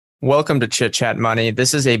Welcome to Chit Chat Money.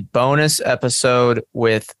 This is a bonus episode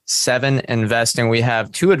with Seven Investing. We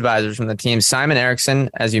have two advisors from the team, Simon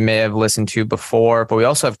Erickson, as you may have listened to before, but we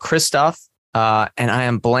also have Christoph, and I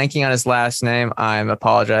am blanking on his last name. I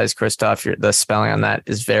apologize, Christoph. The spelling on that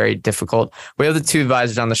is very difficult. We have the two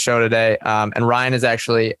advisors on the show today, and Ryan is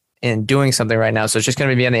actually doing something right now, so it's just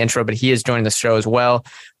going to be on the intro, but he is joining the show as well.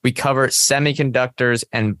 We cover semiconductors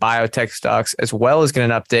and biotech stocks, as well as get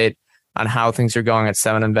an update on how things are going at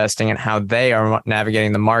Seven Investing and how they are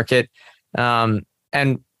navigating the market. And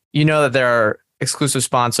you know that they're our exclusive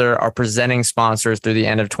sponsor, our presenting sponsors through the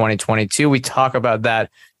end of 2022. We talk about that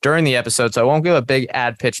during the episode, so I won't give a big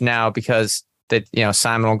ad pitch now because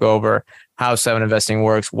Simon will go over how Seven Investing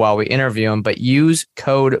works while we interview him. But use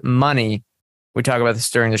code MONEY. We talk about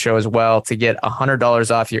this during the show as well to get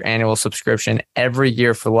 $100 off your annual subscription every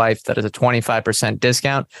year for life. That is a 25%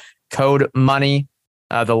 discount. Code MONEY.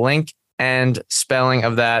 The link and spelling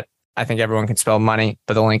of that, I think everyone can spell money,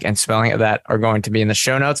 but the link and spelling of that are going to be in the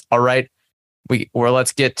show notes. All right,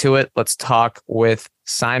 let's get to it. Let's talk with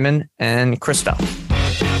Simon and Christoph.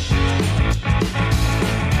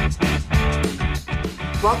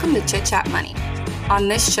 Welcome to Chit Chat Money. On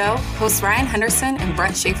this show, hosts Ryan Henderson and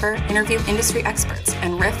Brett Schaefer interview industry experts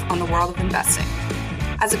and riff on the world of investing.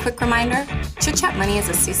 As a quick reminder, Chit Chat Money is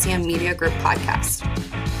a CCM Media Group podcast.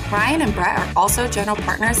 Ryan and Brett are also general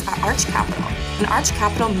partners at Arch Capital, and Arch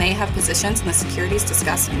Capital may have positions in the securities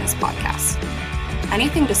discussed in this podcast.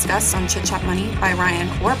 Anything discussed on Chit Chat Money by Ryan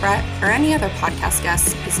or Brett or any other podcast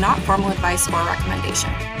guests is not formal advice or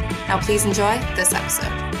recommendation. Now please enjoy this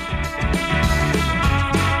episode.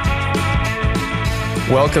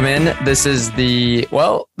 Welcome in. This is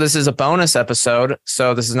a bonus episode,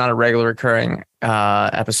 so this is not a regular recurring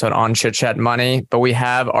episode on Chit Chat Money, but we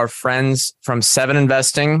have our friends from Seven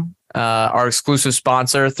Investing, our exclusive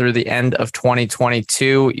sponsor through the end of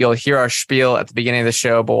 2022. You'll hear our spiel at the beginning of the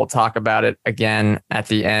show, but we'll talk about it again at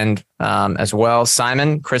the end as well.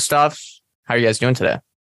 Simon, Christoph, how are you guys doing today?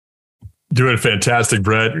 Doing fantastic,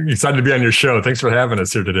 Brett. Excited to be on your show. Thanks for having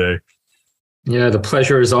us here today. Yeah, the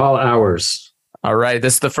pleasure is all ours. All right.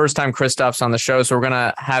 This is the first time Christoph's on the show, so we're going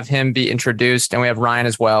to have him be introduced, and we have Ryan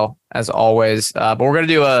as well, as always. But we're going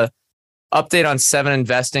to do a update on Seven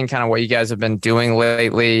Investing, kind of what you guys have been doing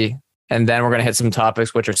lately. And then we're going to hit some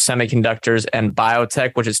topics, which are semiconductors and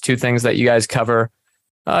biotech, which is two things that you guys cover,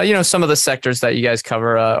 some of the sectors that you guys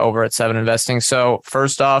cover over at Seven Investing. So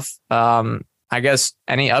first off, I guess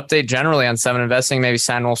any update generally on Seven Investing? Maybe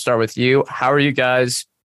Simon, we'll start with you. How are you guys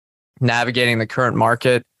navigating the current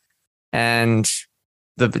market and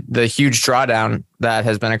the huge drawdown that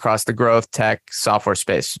has been across the growth tech software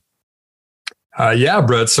space? Yeah,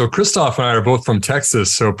 Brett. So Christoph and I are both from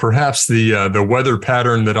Texas. So perhaps the weather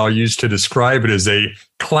pattern that I'll use to describe it is a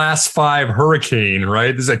class 5 hurricane,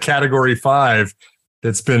 right? This is a category 5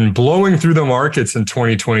 that's been blowing through the markets in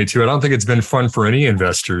 2022. I don't think it's been fun for any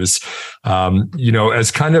investors.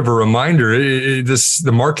 As kind of a reminder,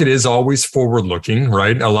 the market is always forward looking,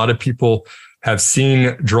 right? A lot of people have seen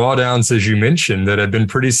drawdowns, as you mentioned, that have been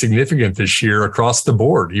pretty significant this year across the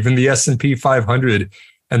board. Even the S&P 500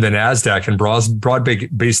 and the NASDAQ and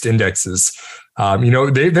broad-based indexes,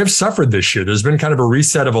 they've suffered this year. There's been kind of a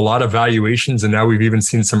reset of a lot of valuations, and now we've even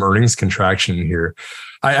seen some earnings contraction here.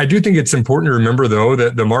 I do think it's important to remember, though,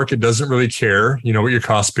 that the market doesn't really care, what your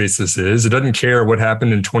cost basis is. It doesn't care what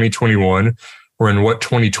happened in 2021 or in what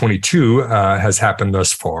 2022 has happened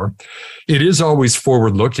thus far. It is always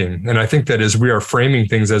forward-looking. And I think that as we are framing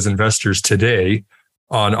things as investors today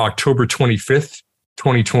on October 25th,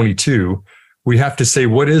 2022, we have to say,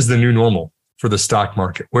 what is the new normal for the stock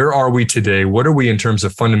market? Where are we today? What are we in terms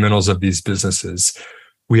of fundamentals of these businesses?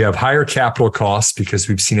 We have higher capital costs because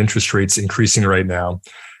we've seen interest rates increasing right now.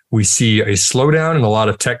 We see a slowdown in a lot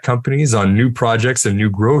of tech companies on new projects and new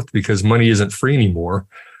growth because money isn't free anymore.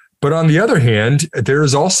 But on the other hand, there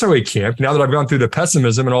is also a camp. Now that I've gone through the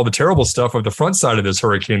pessimism and all the terrible stuff of the front side of this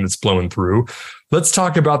hurricane that's blowing through, let's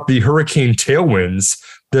talk about the hurricane tailwinds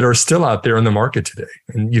that are still out there in the market today.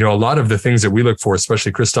 And, a lot of the things that we look for,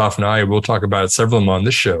 especially Christoph and I, we'll talk about several of them on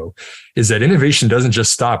this show, is that innovation doesn't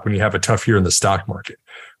just stop when you have a tough year in the stock market,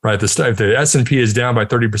 right? If the S&P is down by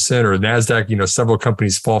 30% or NASDAQ, several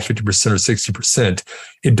companies fall 50% or 60%,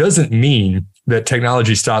 it doesn't mean that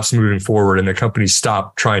technology stops moving forward and the companies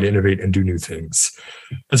stop trying to innovate and do new things.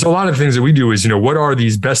 And so a lot of the things that we do is, what are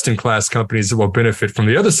these best-in-class companies that will benefit from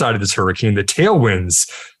the other side of this hurricane, the tailwinds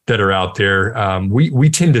that are out there? We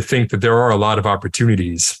tend to think that there are a lot of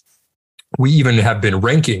opportunities. We even have been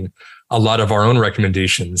ranking a lot of our own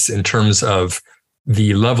recommendations in terms of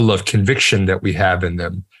the level of conviction that we have in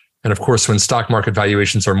them. And of course, when stock market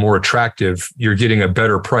valuations are more attractive, you're getting a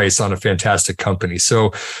better price on a fantastic company.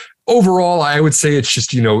 So overall, I would say it's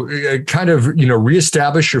just,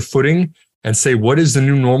 reestablish your footing and say, what is the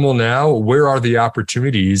new normal now? Where are the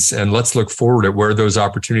opportunities? And let's look forward at where those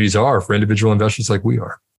opportunities are for individual investors like we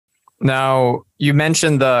are. Now, you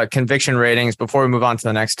mentioned the conviction ratings. Before we move on to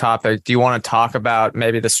the next topic, do you want to talk about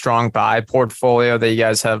maybe the strong buy portfolio that you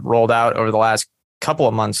guys have rolled out over the last couple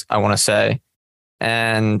of months, I want to say,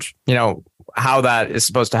 and, how that is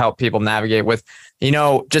supposed to help people navigate with,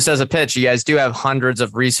 just as a pitch, you guys do have hundreds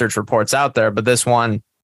of research reports out there, but this one,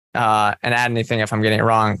 and add anything if I'm getting it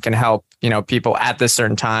wrong, can help, people at this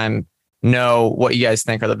certain time know what you guys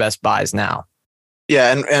think are the best buys now.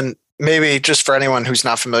 Yeah. And maybe just for anyone who's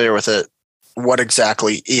not familiar with it, what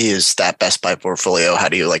exactly is that best buy portfolio? How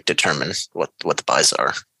do you determine what the buys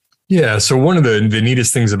are? Yeah. So one of the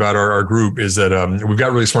neatest things about our group is that we've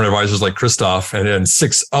got really smart advisors like Christoph and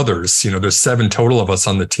 6 others. There's 7 total of us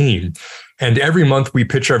on the team. And every month we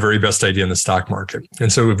pitch our very best idea in the stock market.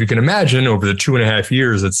 And so if you can imagine, over the 2.5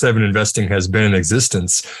 years that 7 Investing has been in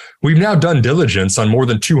existence, we've now done diligence on more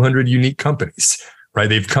than 200 unique companies, right?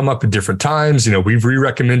 They've come up at different times. We've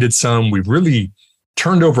re-recommended some. We've really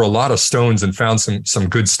turned over a lot of stones and found some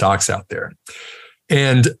good stocks out there.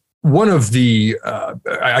 And one of the,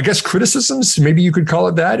 criticisms, maybe you could call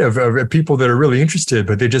it that, of people that are really interested,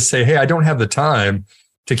 but they just say, hey, I don't have the time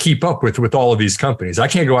to keep up with all of these companies. I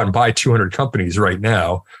can't go out and buy 200 companies right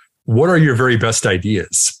now. What are your very best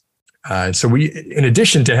ideas? And so we, in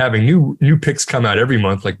addition to having new picks come out every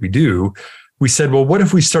month like we do, we said, well, what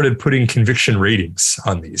if we started putting conviction ratings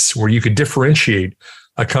on these, where you could differentiate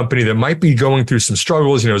a company that might be going through some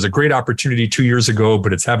struggles? It was a great opportunity 2 years ago,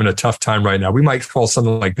 but it's having a tough time right now. We might call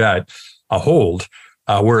something like that a hold.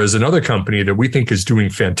 Whereas another company that we think is doing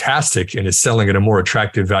fantastic and is selling at a more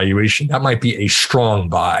attractive valuation, that might be a strong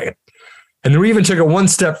buy. And then we even took it one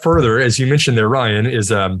step further, as you mentioned there, Ryan,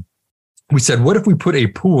 is we said, what if we put a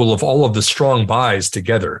pool of all of the strong buys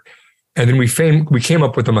together? And then we came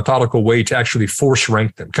up with a methodical way to actually force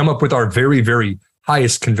rank them, come up with our very, very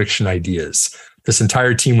highest conviction ideas. This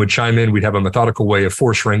entire team would chime in. We'd have a methodical way of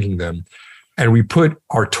force ranking them. And we put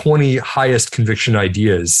our 20 highest conviction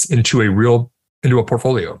ideas into a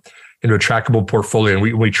portfolio, into a trackable portfolio.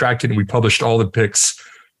 And we tracked it and we published all the picks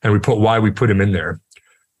and we put why we put them in there.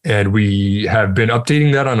 And we have been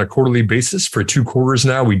updating that on a quarterly basis for 2 quarters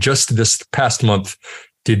now. We just this past month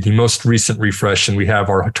did the most recent refresh, and we have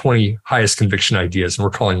our 20 highest conviction ideas, and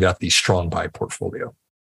we're calling that the strong buy portfolio.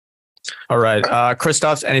 All right.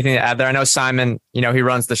 Christoph, anything to add there? I know Simon, he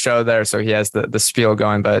runs the show there, so he has the spiel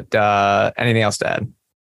going, but anything else to add?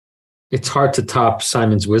 It's hard to top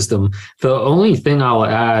Simon's wisdom. The only thing I'll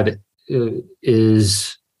add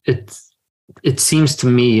is it seems to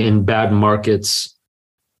me in bad markets,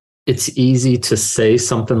 it's easy to say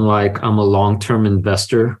something like, I'm a long-term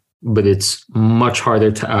investor, but it's much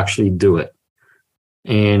harder to actually do it.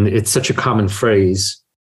 And it's such a common phrase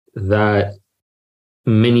that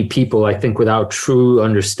many people, I think, without true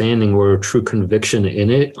understanding or true conviction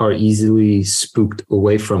in it, are easily spooked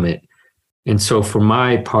away from it. And so for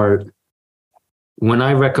my part, when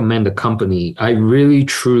I recommend a company, I really,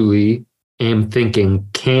 truly am thinking,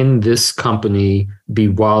 can this company be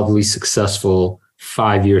wildly successful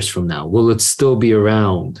 5 years from now? Will it still be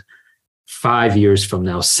around 5 years from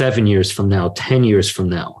now, 7 years from now, 10 years from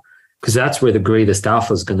now? Because that's where the greatest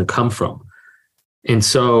alpha is going to come from. And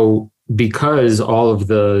so because all of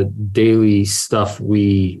the daily stuff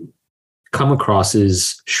we come across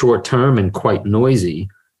is short term and quite noisy,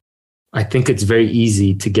 I think it's very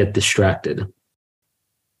easy to get distracted.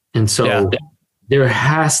 And so there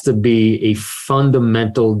has to be a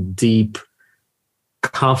fundamental, deep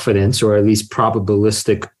confidence, or at least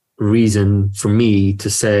probabilistic reason for me to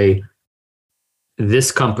say,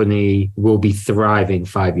 this company will be thriving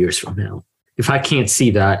 5 years from now. If I can't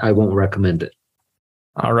see that, I won't recommend it.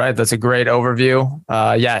 All right. That's a great overview.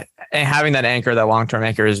 And having that anchor, that long-term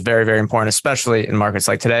anchor, is very, very important, especially in markets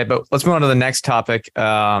like today. But let's move on to the next topic.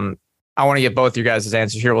 I want to get both your guys'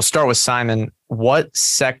 answers here. We'll start with Simon. What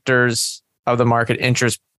sectors of the market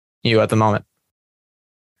interest you at the moment?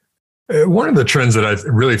 One of the trends that I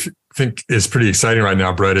really think is pretty exciting right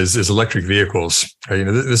now, Brett, is electric vehicles.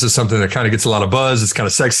 This is something that kind of gets a lot of buzz. It's kind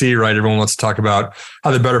of sexy, right? Everyone wants to talk about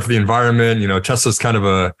how they're better for the environment. Tesla's kind of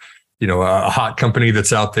a hot company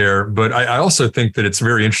that's out there. But I also think that it's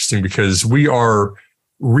very interesting because we are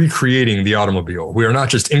recreating the automobile. We are not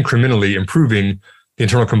just incrementally improving the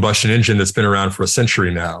internal combustion engine that's been around for a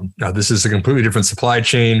century now. Now, this is a completely different supply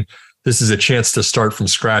chain. This is a chance to start from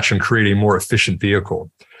scratch and create a more efficient vehicle.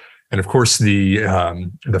 And of course, the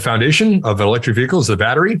foundation of an electric vehicle is the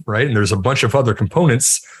battery, right? And there's a bunch of other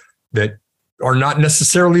components that are not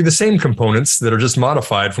necessarily the same components that are just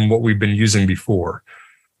modified from what we've been using before.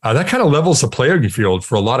 That kind of levels the playing field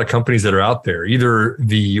for a lot of companies that are out there, either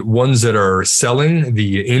the ones that are selling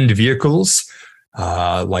the end vehicles,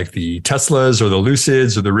 like the Teslas or the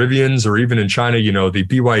Lucids or the Rivians, or even in China, the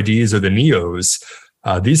BYDs or the NIOs.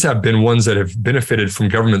 These have been ones that have benefited from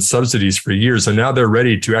government subsidies for years, and now they're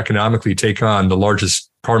ready to economically take on the largest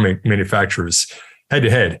car manufacturers head to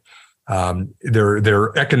head.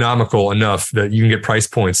 They're economical enough that you can get price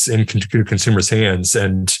points in consumers' hands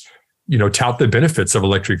and tout the benefits of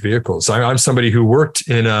electric vehicles. I'm somebody who worked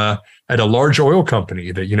at a large oil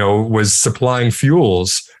company that was supplying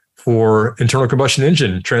fuels for internal combustion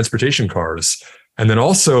engine transportation cars, and then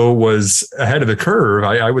also was ahead of the curve.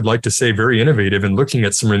 I would like to say very innovative in looking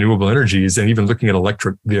at some renewable energies and even looking at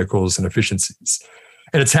electric vehicles and efficiencies.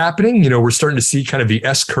 And it's happening. We're starting to see kind of the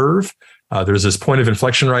S curve. There's this point of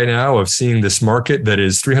inflection right now of seeing this market that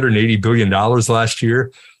is $380 billion last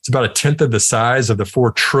year. It's about a tenth of the size of the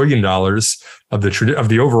 $4 trillion of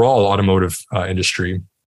the overall automotive industry.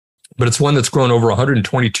 But it's one that's grown over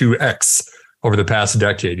 122x over the past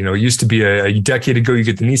decade. It used to be a decade ago, you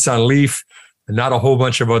get the Nissan Leaf, and not a whole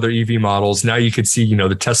bunch of other EV models. Now you could see,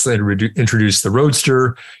 the Tesla introduced the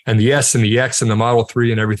Roadster and the S and the X and the Model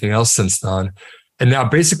 3 and everything else since then. And now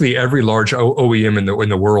basically every large OEM in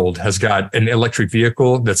the world has got an electric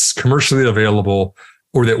vehicle that's commercially available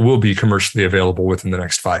or that will be commercially available within the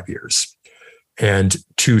next 5 years. And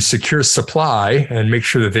to secure supply and make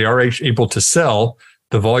sure that they are able to sell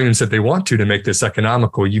the volumes that they want to make this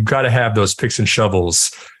economical, you've got to have those picks and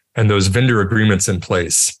shovels and those vendor agreements in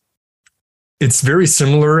place. It's very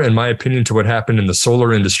similar, in my opinion, to what happened in the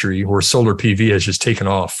solar industry, where solar PV has just taken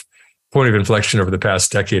off, point of inflection over the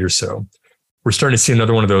past decade or so. We're starting to see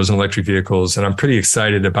another one of those in electric vehicles. And I'm pretty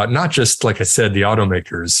excited about not just, like I said, the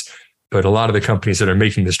automakers, but a lot of the companies that are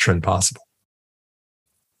making this trend possible.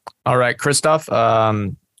 All right, Christoph,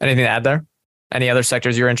 anything to add there? Any other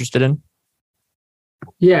sectors you're interested in?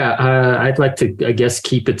 Yeah, I'd like to, I guess,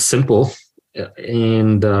 keep it simple.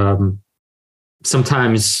 And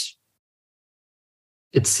sometimes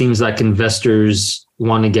it seems like investors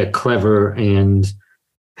want to get clever and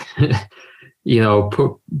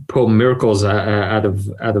pull miracles out of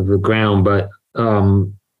the ground, but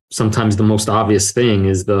sometimes the most obvious thing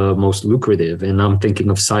is the most lucrative, and I'm thinking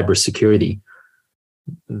of cybersecurity.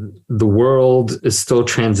 The world is still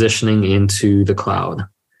transitioning into the cloud.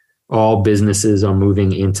 All businesses are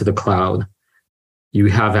moving into the cloud. You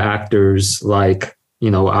have actors like,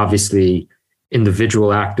 obviously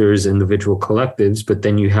individual actors, individual collectives, but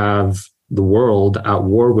then you have the world at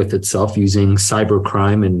war with itself using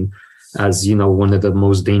cybercrime and as one of the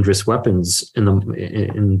most dangerous weapons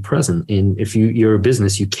in present. And if you're a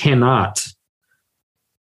business, you cannot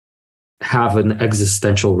have an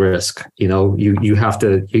existential risk. You have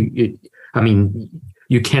to.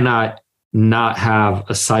 You cannot not have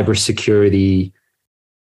a cybersecurity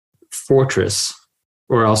fortress,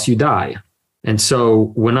 or else you die. And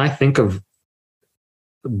so when I think of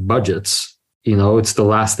budgets, it's the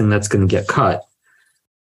last thing that's going to get cut.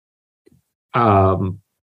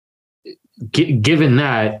 Given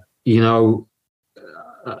that,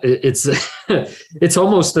 it's it's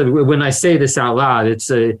almost when I say this out loud,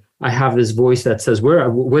 I have this voice that says,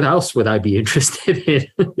 what else would I be interested in?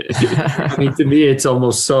 To me, it's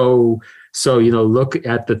almost so look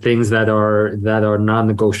at the things that are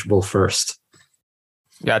non-negotiable first.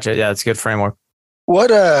 Gotcha. Yeah, it's a good framework.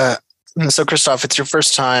 So Christoph, it's your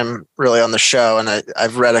first time really on the show, and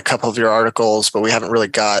I've read a couple of your articles, but we haven't really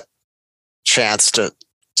got a chance to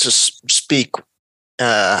speak.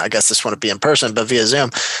 I guess this wouldn't be in person, but via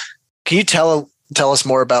Zoom. Can you tell us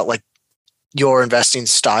more about like your investing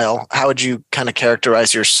style? How would you kind of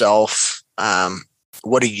characterize yourself?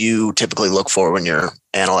 What do you typically look for when you're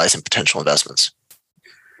analyzing potential investments?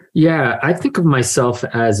 Yeah, I think of myself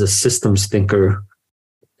as a systems thinker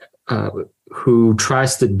who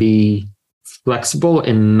tries to be flexible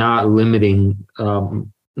and not limiting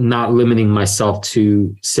myself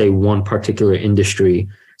to, say, one particular industry.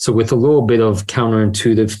 So with a little bit of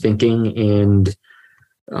counterintuitive thinking and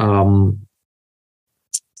I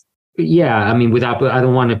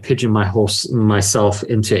don't want to pigeon myself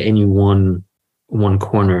into any one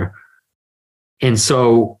corner. And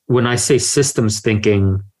so when I say systems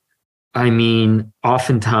thinking, I mean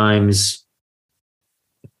oftentimes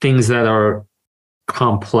things that are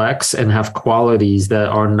complex and have qualities that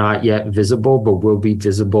are not yet visible but will be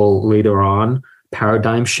visible later on.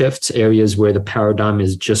 Paradigm shifts, areas where the paradigm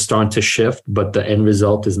is just starting to shift, but the end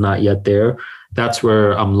result is not yet there. That's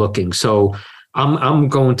where I'm looking. So I'm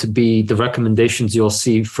going to be, the recommendations you'll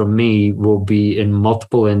see from me will be in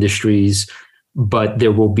multiple industries, but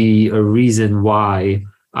there will be a reason why.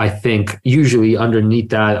 I think usually underneath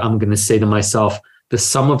that, I'm going to say to myself, the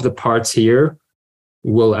sum of the parts here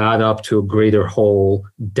will add up to a greater whole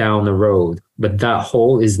down the road, but that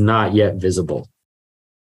whole is not yet visible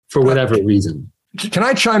for whatever reason. Can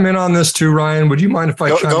I chime in on this too, Ryan? Would you mind if I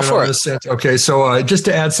chime in on this? Okay, so just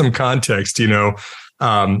to add some context,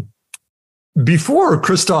 before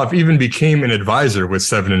Christoph even became an advisor with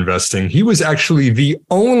Seven Investing, he was actually the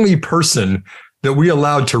only person that we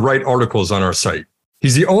allowed to write articles on our site.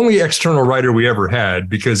 He's the only external writer we ever had,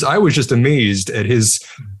 because I was just amazed at his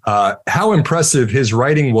how impressive his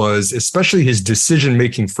writing was, especially his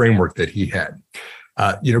decision-making framework that he had.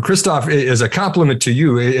 Christoph, as a compliment to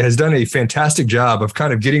you, has done a fantastic job of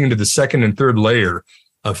kind of getting into the second and third layer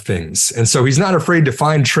of things. And so he's not afraid to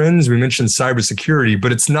find trends. We mentioned cybersecurity,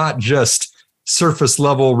 but it's not just surface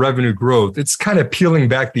level revenue growth. It's kind of peeling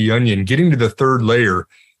back the onion, getting to the third layer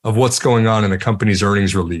of what's going on in the company's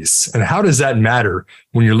earnings release. And how does that matter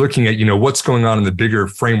when you're looking at, what's going on in the bigger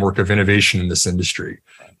framework of innovation in this industry?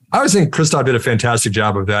 I always think Christoph did a fantastic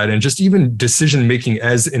job of that. And just even decision making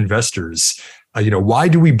as investors, why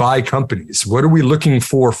do we buy companies? What are we looking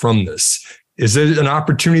for from this? Is it an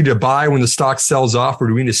opportunity to buy when the stock sells off, or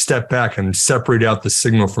do we need to step back and separate out the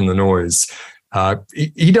signal from the noise?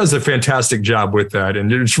 He does a fantastic job with that.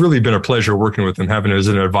 And it's really been a pleasure working with him, having him as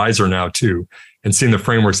an advisor now too, and seeing the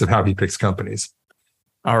frameworks of how he picks companies.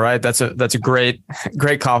 All right. That's a great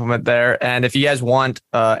compliment there. And if you guys want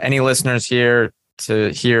any listeners here to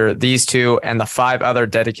hear these two and the 5 other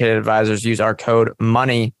dedicated advisors, use our code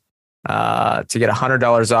MONEY to get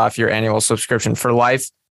 $100 off your annual subscription for life,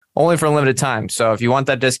 only for a limited time. So if you want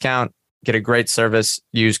that discount, get a great service,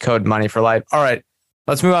 use code MONEY for life. All right.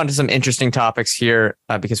 Let's move on to some interesting topics here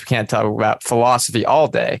because we can't talk about philosophy all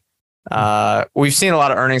day. We've seen a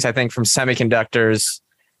lot of earnings, I think, from semiconductors.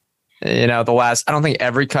 I don't think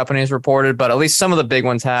every company has reported, but at least some of the big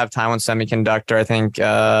ones have. Taiwan Semiconductor, I think,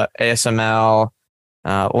 ASML,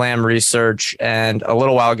 Lam Research, and a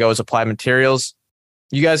little while ago was Applied Materials.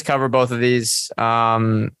 You guys cover both of these.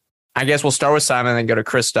 I guess we'll start with Simon and then go to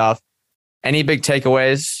Christoph. Any big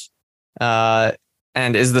takeaways?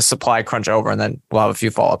 And is the supply crunch over? And then we'll have a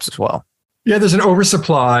few follow-ups as well. Yeah, there's an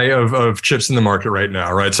oversupply of chips in the market right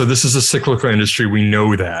now, right? So this is a cyclical industry. We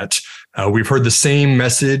know that. We've heard the same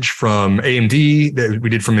message from AMD that we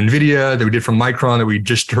did from NVIDIA, that we did from Micron, that we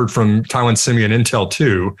just heard from Taiwan Semi and Intel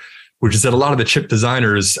too, which is that a lot of the chip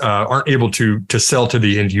designers aren't able to sell to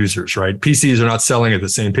the end users, right? PCs are not selling at the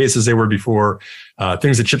same pace as they were before.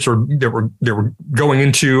 Things that chips that were going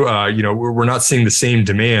into, we're not seeing the same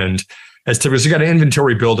demand as typically. So you got an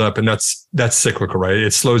inventory buildup, and that's cyclical, right?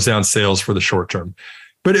 It slows down sales for the short term.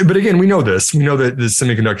 But again, we know this. We know that the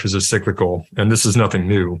semiconductors are cyclical, and this is nothing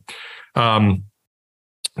new.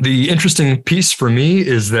 The interesting piece for me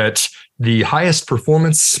is that the highest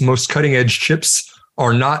performance, most cutting edge chips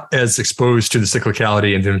are not as exposed to the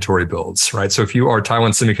cyclicality and inventory builds, right? So if you are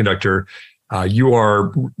Taiwan Semiconductor, you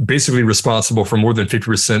are basically responsible for more than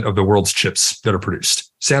 50% of the world's chips that are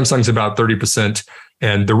produced. Samsung's about 30%,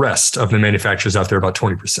 and the rest of the manufacturers out there about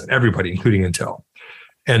 20%, everybody, including Intel.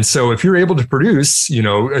 And so if you're able to produce, 2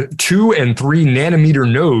 and 3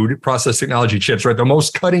 nanometer node process technology chips, right, the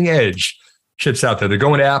most cutting edge chips out there, they're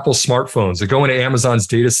going to Apple smartphones, they're going to Amazon's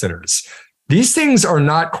data centers. These things are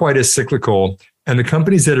not quite as cyclical. And the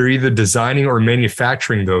companies that are either designing or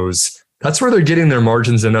manufacturing those, that's where they're getting their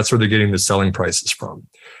margins, and that's where they're getting the selling prices from.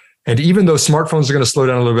 And even though smartphones are going to slow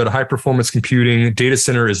down a little bit, high performance computing, data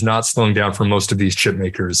center is not slowing down for most of these chip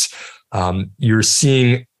makers. You're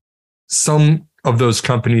seeing some of those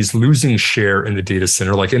companies losing share in the data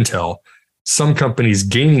center, like Intel, some companies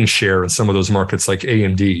gaining share in some of those markets like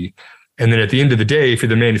AMD. And then at the end of the day, if you're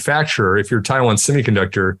the manufacturer, if you're Taiwan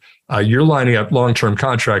Semiconductor, you're lining up long-term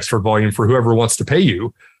contracts for volume for whoever wants to pay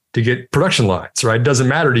you to get production lines, right? It doesn't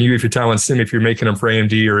matter to you if you're Taiwan Semi, if you're making them for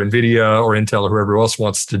AMD or NVIDIA or Intel or whoever else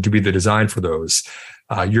wants to be the design for those.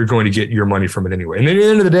 You're going to get your money from it anyway. And then at the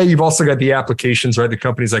end of the day, you've also got the applications, right? The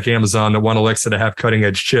companies like Amazon that want Alexa to have cutting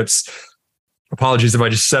edge chips. Apologies if I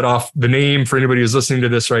just set off the name for anybody who's listening to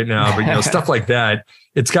this right now, but stuff like that,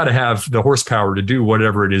 it's got to have the horsepower to do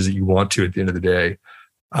whatever it is that you want to at the end of the day.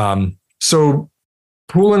 So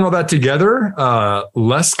pooling all that together,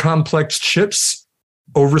 less complex chips,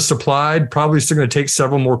 oversupplied, probably still going to take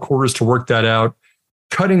several more quarters to work that out.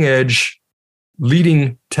 Cutting edge,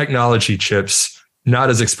 leading technology chips, not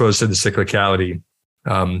as exposed to the cyclicality.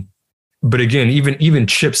 But again, even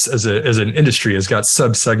chips as an industry has got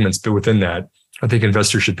sub segments, but within that, I think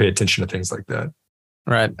investors should pay attention to things like that.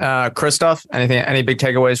 Right. Christoph, any big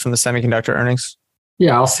takeaways from the semiconductor earnings?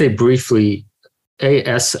 Yeah, I'll say briefly,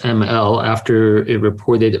 ASML, after it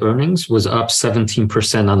reported earnings, was up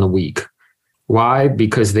 17% on the week. Why?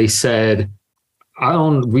 Because they said,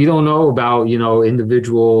 we don't know about,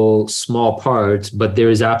 individual small parts, but there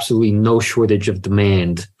is absolutely no shortage of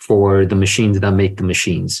demand for the machines that make the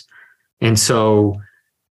machines. And so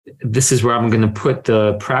this is where I'm going to put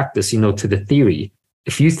the practice, to the theory.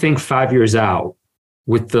 If you think 5 years out,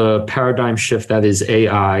 with the paradigm shift that is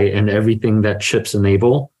AI and everything that chips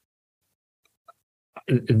enable,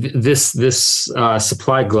 this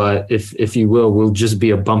supply glut, if you will just be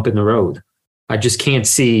a bump in the road. I just can't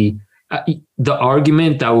see the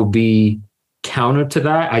argument that would be counter to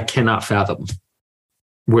that. I cannot fathom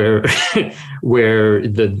where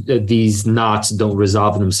these knots don't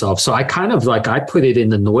resolve themselves. So I kind of I put it in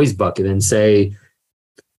the noise bucket and say,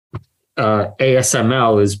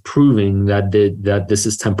 ASML is proving that this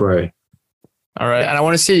is temporary. All right. And I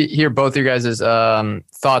want to hear both of you guys'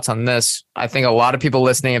 thoughts on this. I think a lot of people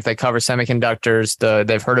listening, if they cover semiconductors,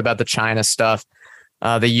 they've heard about the China stuff.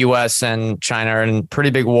 The US and China are in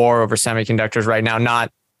pretty big war over semiconductors right now.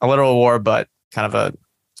 Not a literal war, but kind of a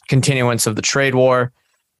continuance of the trade war.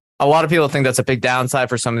 A lot of people think that's a big downside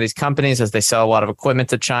for some of these companies as they sell a lot of equipment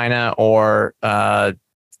to China or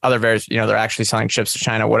other various, they're actually selling chips to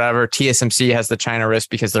China, whatever. TSMC has the China risk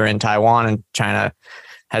because they're in Taiwan and China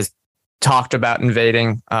has talked about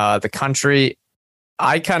invading the country.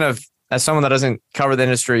 I kind of, as someone that doesn't cover the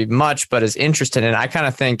industry much, but is interested in it, I kind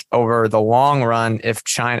of think over the long run, if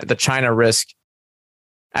the China risk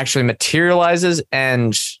actually materializes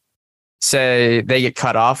and say they get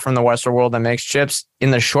cut off from the Western world that makes chips, in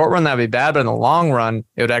the short run, that'd be bad. But in the long run,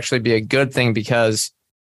 it would actually be a good thing because,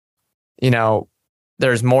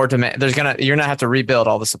 there's more demand. You're gonna have to rebuild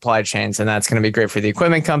all the supply chains, and that's gonna be great for the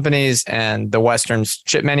equipment companies and the Western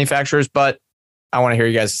chip manufacturers. But I want to hear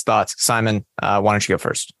you guys' thoughts. Simon, why don't you go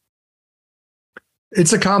first?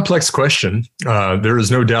 It's a complex question. There is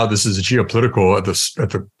no doubt this is a geopolitical at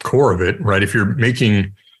the core of it, right? If you're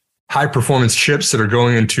making high performance chips that are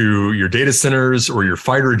going into your data centers or your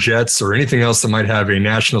fighter jets or anything else that might have a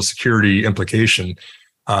national security implication,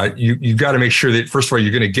 you've got to make sure that, first of all,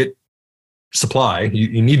 you're going to get supply.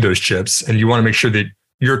 You need those chips, and you want to make sure that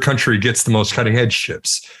your country gets the most cutting edge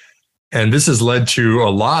chips. And this has led to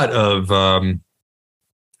a lot of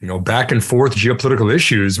back and forth geopolitical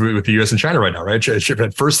issues with the U.S. and China right now, right?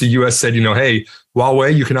 At first, the U.S. said, hey,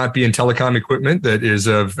 Huawei, you cannot be in telecom equipment that is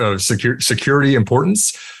of security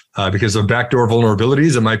importance because of backdoor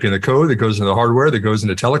vulnerabilities. It might be in the code that goes into the hardware that goes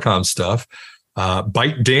into telecom stuff.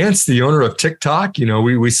 ByteDance, the owner of TikTok,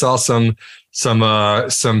 we saw some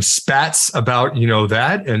spats about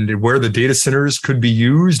that and where the data centers could be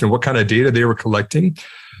used and what kind of data they were collecting.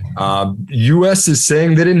 U.S. is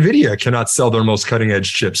saying that NVIDIA cannot sell their most cutting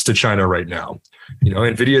edge chips to China right now.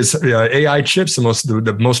 NVIDIA's AI chips,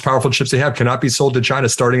 the most powerful chips they have, cannot be sold to China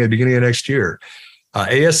starting at the beginning of next year.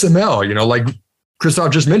 ASML, like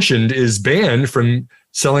Christoph just mentioned, is banned from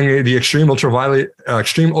selling the extreme ultraviolet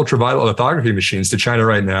lithography machines to China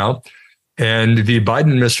right now. And the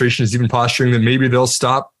Biden administration is even posturing that maybe they'll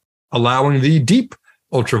stop allowing the deep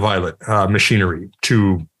ultraviolet machinery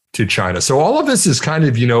to China. So all of this is kind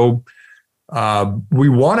of, we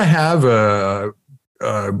want to have a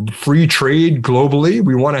free trade globally.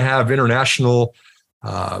 We want to have international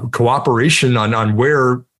cooperation on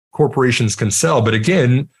where corporations can sell. But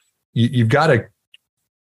again, you've got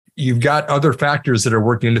other factors that are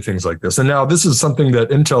working into things like this. And now this is something that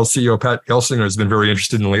Intel CEO Pat Gelsinger has been very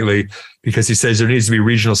interested in lately, because he says there needs to be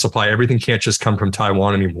regional supply. Everything can't just come from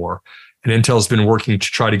Taiwan anymore. And Intel's been working to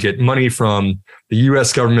try to get money from the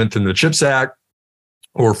US government and the CHIPS Act,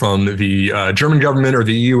 or from the German government or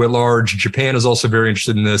the EU at large. Japan is also very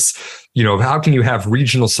interested in this. How can you have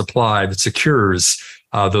regional supply that secures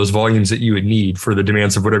those volumes that you would need for the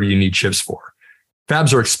demands of whatever you need chips for?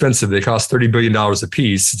 Fabs are expensive. They cost $30 billion a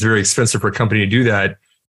piece. It's very expensive for a company to do that.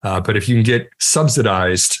 But if you can get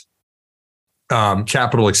subsidized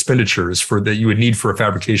capital expenditures that you would need for a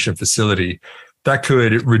fabrication facility, that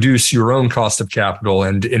could reduce your own cost of capital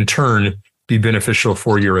and in turn be beneficial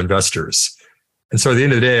for your investors. And so at the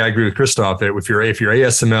end of the day, I agree with Christoph that if you're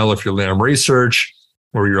ASML, if you're Lam Research,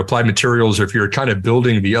 or your Applied Materials, or if you're kind of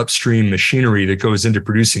building the upstream machinery that goes into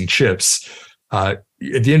producing chips, at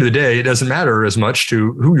the end of the day, it doesn't matter as much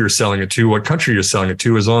to who you're selling it to, what country you're selling it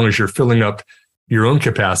to, as long as you're filling up your own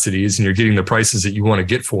capacities and you're getting the prices that you want to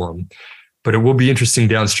get for them. But it will be interesting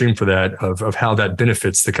downstream for that of how that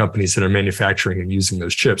benefits the companies that are manufacturing and using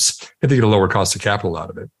those chips if they get a lower cost of capital out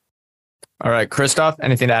of it. All right, Christoph,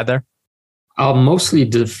 anything to add there? I'll mostly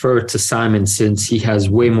defer to Simon since he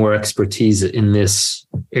has way more expertise in this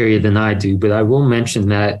area than I do. But I will mention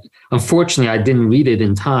that, unfortunately, I didn't read it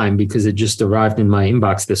in time because it just arrived in my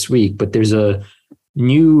inbox this week. But there's a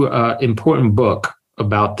new important book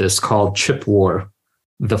about this called Chip War: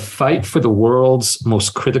 The Fight for the World's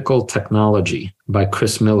Most Critical Technology by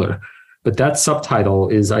Chris Miller. But that subtitle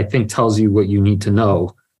is, I think, tells you what you need to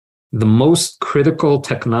know. The most critical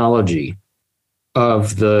technology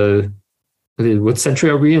of what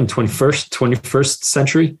century are we in? 21st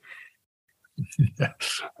century?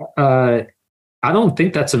 I don't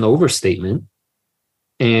think that's an overstatement.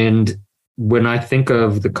 And when I think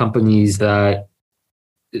of the companies that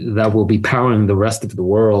will be powering the rest of the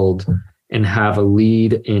world and have a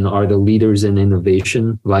lead and are the leaders in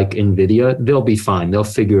innovation, like NVIDIA, they'll be fine. They'll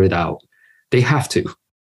figure it out. They have to.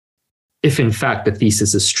 If in fact the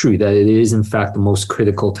thesis is true, that it is in fact the most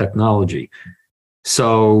critical technology.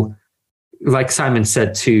 So, like Simon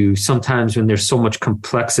said too, sometimes when there's so much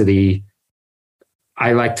complexity,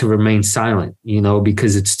 I like to remain silent,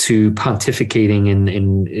 because it's too pontificating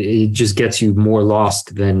and it just gets you more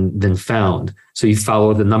lost than found. So you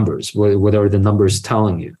follow the numbers. What are the numbers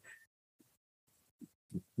telling you?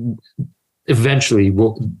 Eventually,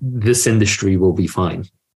 this industry will be fine.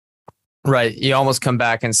 Right. You almost come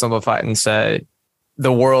back and simplify it and say,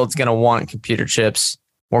 the world's going to want computer chips.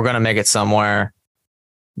 We're going to make it somewhere.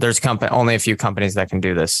 There's only a few companies that can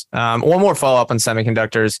do this. One more follow-up on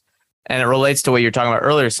semiconductors, and it relates to what you were talking about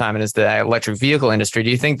earlier, Simon, is the electric vehicle industry. Do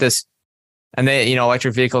you think this, and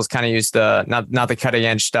electric vehicles kind of use the, not the cutting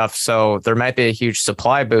edge stuff. So there might be a huge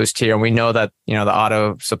supply boost here. And we know that, the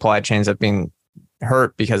auto supply chains have been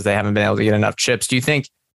hurt because they haven't been able to get enough chips. Do you think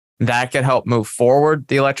that could help move forward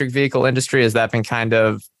the electric vehicle industry? Has that been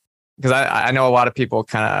because I know a lot of people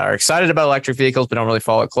kind of are excited about electric vehicles, but don't really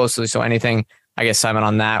follow it closely. So anything, I guess, Simon,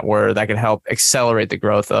 on that, where that could help accelerate the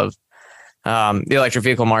growth of the electric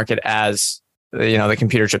vehicle market as the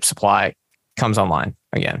computer chip supply comes online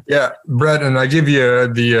again. Yeah, Brett, and I give you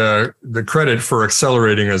the credit for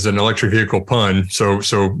accelerating as an electric vehicle pun. So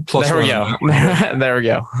plus there we go. There we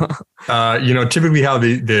go. Typically how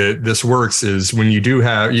this works is when you do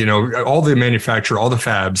have all the manufacturer, all the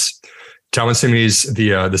fabs, Taiwan Semis,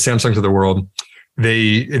 the Samsungs of the world.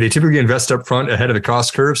 They typically invest up front ahead of the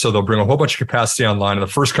cost curve. So they'll bring a whole bunch of capacity online. And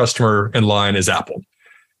the first customer in line is Apple.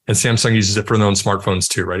 And Samsung uses it for their own smartphones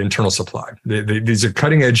too, right? Internal supply. These are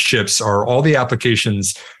cutting edge chips, are all the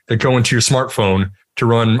applications that go into your smartphone to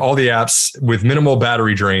run all the apps with minimal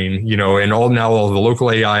battery drain, and all the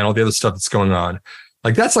local AI and all the other stuff that's going on.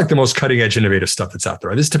 Like that's like the most cutting edge innovative stuff that's out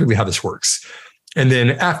there. This is typically how this works. And then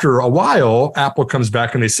after a while, Apple comes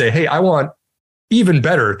back and they say, hey, I want even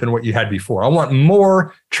better than what you had before. I want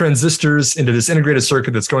more transistors into this integrated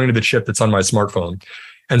circuit that's going into the chip that's on my smartphone.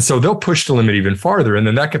 And so they'll push the limit even farther. And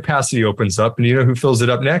then that capacity opens up. And you know who fills it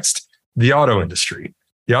up next? The auto industry.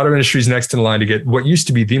 The auto industry is next in line to get what used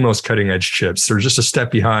to be the most cutting edge chips. They're just a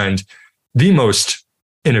step behind the most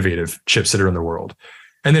innovative chips that are in the world.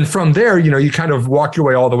 And then from there, you kind of walk your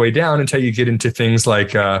way all the way down until you get into things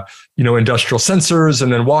like, industrial sensors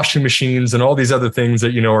and then washing machines and all these other things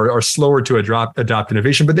that, are slower to adopt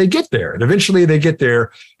innovation, but they get there. And eventually they get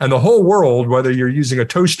there. And the whole world, whether you're using a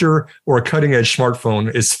toaster or a cutting edge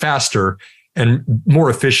smartphone, is faster and more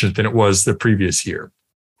efficient than it was the previous year.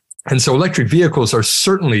 And so electric vehicles are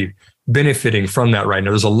certainly benefiting from that right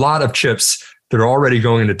now. There's a lot of chips that are already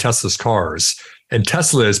going into Tesla's cars. And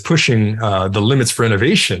Tesla is pushing the limits for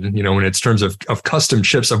innovation, in its terms of custom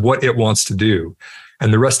chips of what it wants to do.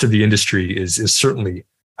 And the rest of the industry is certainly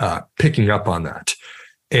picking up on that.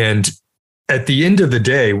 And at the end of the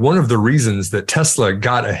day, one of the reasons that Tesla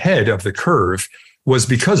got ahead of the curve was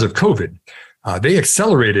because of COVID. They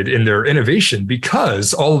accelerated in their innovation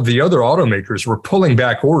because all of the other automakers were pulling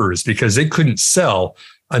back orders because they couldn't sell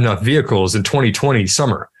enough vehicles in 2020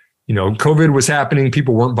 summer. COVID was happening.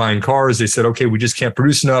 People weren't buying cars. They said, okay, we just can't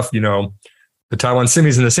produce enough. The Taiwan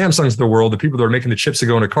Semis and the Samsungs of the world, the people that are making the chips that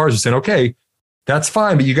go into cars are saying, okay, that's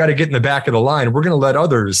fine, but you got to get in the back of the line. We're going to let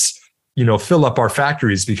others, fill up our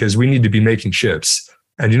factories because we need to be making chips.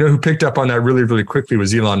 And who picked up on that really, really quickly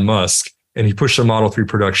was Elon Musk. And he pushed the Model 3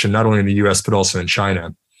 production, not only in the US, but also in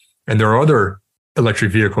China. And there are other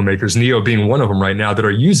electric vehicle makers, NIO being one of them right now, that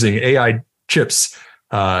are using AI chips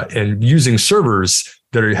and using servers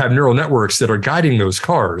that have neural networks that are guiding those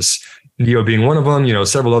cars. NIO being one of them,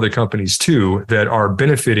 several other companies too, that are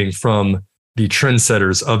benefiting from the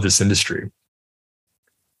trendsetters of this industry.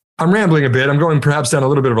 I'm rambling a bit. I'm going perhaps down a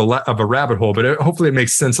little bit of a rabbit hole, but hopefully it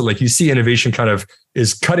makes sense that you see innovation kind of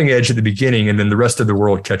is cutting edge at the beginning and then the rest of the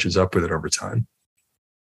world catches up with it over time.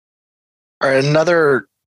 All right, another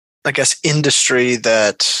I guess, industry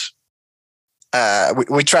that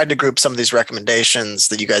we tried to group some of these recommendations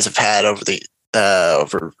that you guys have had over the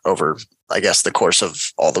over I guess the course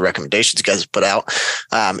of all the recommendations you guys have put out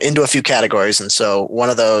into a few categories. And so one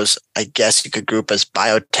of those, I guess you could group as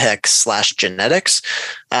biotech / genetics.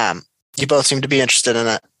 You both seem to be interested in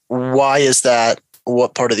it. Why is that?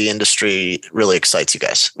 What part of the industry really excites you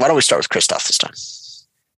guys? Why don't we start with Christoph this time?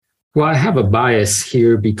 Well, I have a bias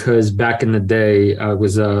here because back in the day,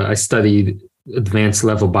 I studied advanced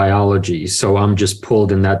level biology. So I'm just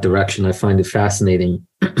pulled in that direction. I find it fascinating.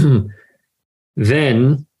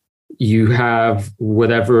 Then you have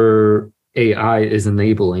whatever AI is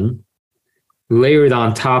enabling layered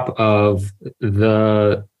on top of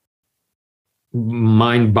the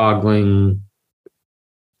mind-boggling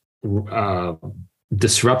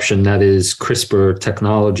disruption that is CRISPR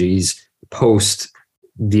technologies post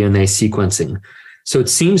DNA sequencing. So it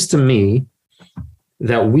seems to me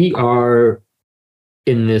that we are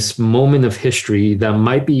in this moment of history that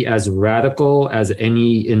might be as radical as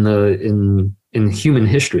any in human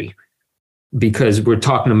history, because we're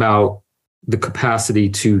talking about the capacity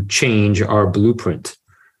to change our blueprint.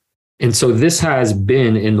 And so this has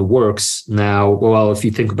been in the works now. Well, if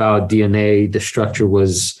you think about DNA, the structure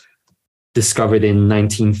was discovered in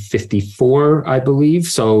 1954, I believe.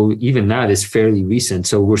 So even that is fairly recent.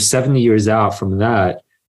 So we're 70 years out from that.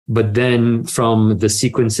 But then from the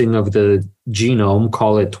sequencing of the genome,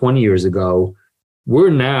 call it 20 years ago,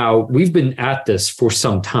 we've been at this for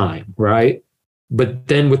some time, right? But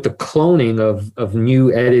then with the cloning of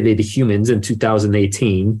new edited humans in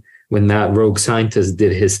 2018, when that rogue scientist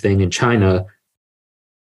did his thing in China,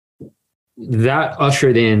 that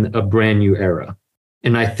ushered in a brand new era.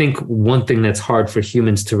 And I think one thing that's hard for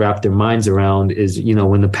humans to wrap their minds around is,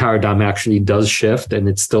 when the paradigm actually does shift and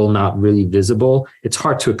it's still not really visible, it's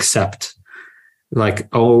hard to accept. This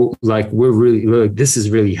is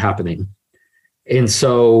really happening. And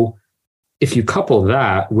so if you couple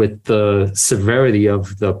that with the severity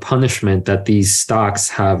of the punishment that these stocks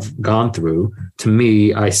have gone through, to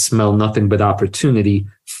me, I smell nothing but opportunity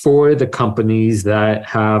for the companies that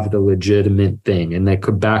have the legitimate thing and that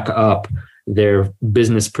could back up their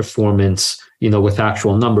business performance, with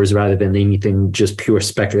actual numbers rather than anything just pure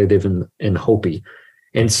speculative and hopey.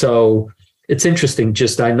 And so it's interesting.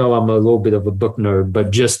 I know I'm a little bit of a book nerd, but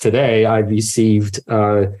just today I received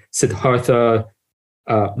Siddhartha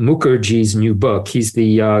Mukherjee's new book. He's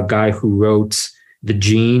the guy who wrote The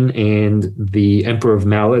Gene and The Emperor of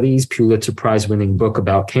Maladies, Pulitzer Prize-winning book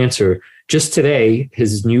about cancer. Just today,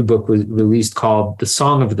 his new book was released called The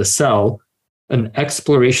Song of the Cell, an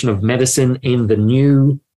exploration of medicine in the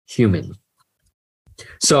new human.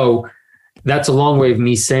 So that's a long way of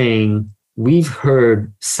me saying we've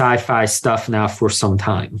heard sci-fi stuff now for some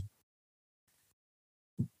time.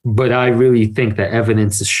 But I really think that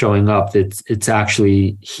evidence is showing up that it's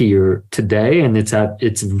actually here today and it's at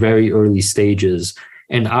its very early stages.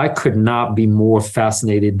 And I could not be more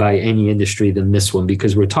fascinated by any industry than this one,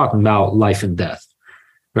 because we're talking about life and death.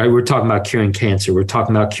 Right, we're talking about curing cancer. We're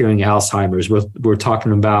talking about curing Alzheimer's. We're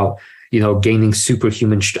talking about, gaining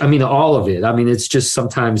superhuman. All of it. It's just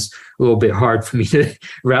sometimes a little bit hard for me to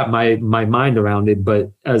wrap my mind around it.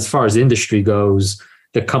 But as far as industry goes,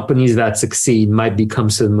 the companies that succeed might become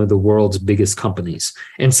some of the world's biggest companies,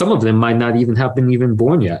 and some of them might not even have been even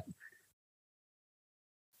born yet.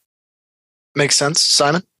 Makes sense,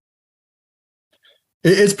 Simon.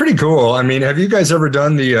 It's pretty cool. Have you guys ever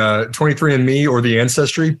done the 23andMe or the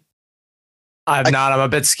Ancestry? I've not. I'm a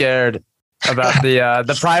bit scared about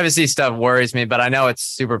the privacy stuff. Worries me, but I know it's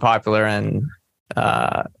super popular and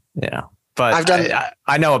But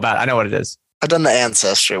I know about it. I know what it is. I've done the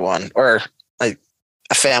Ancestry one, or like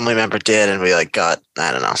a family member did, and we got,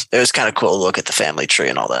 I don't know. It was kind of cool to look at the family tree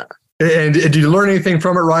and all that. And did you learn anything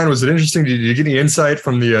from it, Ryan? Was it interesting? Did you get any insight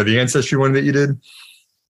from the Ancestry one that you did?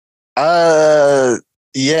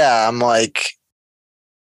 Yeah,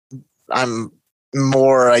 I'm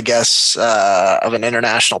more, I guess, of an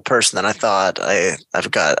international person than I thought.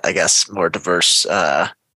 I've got, I guess, more diverse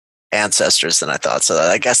ancestors than I thought. So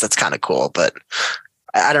I guess that's kind of cool, but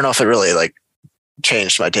I don't know if it really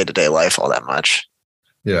changed my day-to-day life all that much.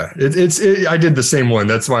 Yeah, I did the same one.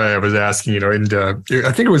 That's why I was asking, and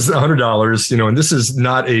I think it was $100, and this is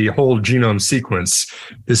not a whole genome sequence.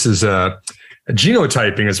 This is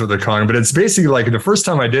genotyping is what they're calling it, but it's basically the first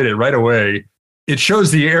time I did it right away, it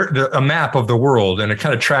shows a map of the world, and it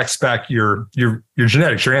kind of tracks back your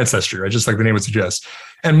genetics, your ancestry, right? Just like the name would suggest.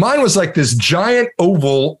 And mine was this giant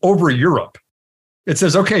oval over Europe. It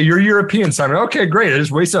says, okay, you're European, Simon. Okay, great. I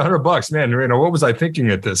just wasted $100, man. What was I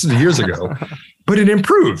thinking at this? This is years ago. But it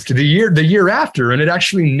improved the year after, and it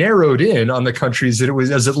actually narrowed in on the countries that it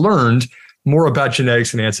was, as it learned more about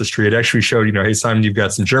genetics and ancestry. It actually showed, hey, Simon, you've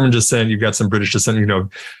got some German descent, you've got some British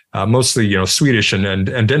descent, mostly, Swedish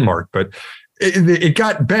and Denmark. But it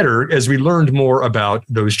got better as we learned more about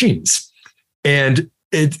those genes. And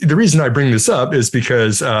the reason I bring this up is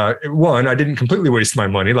because, one, I didn't completely waste my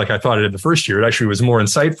money like I thought I did the first year. It actually was more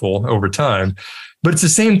insightful over time. But it's the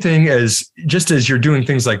same thing as just as you're doing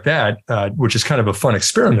things like that, which is kind of a fun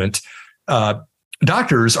experiment.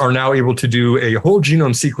 Doctors are now able to do a whole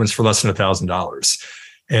genome sequence for less than $1,000.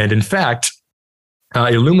 And in fact,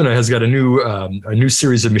 Illumina has got a new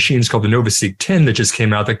series of machines called the NovaSeq 10 that just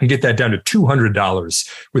came out that can get that down to $200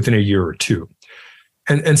 within a year or two.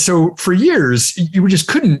 And so for years, we just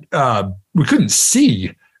couldn't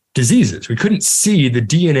see diseases. We couldn't see the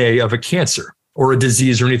DNA of a cancer or a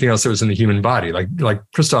disease or anything else that was in the human body. Like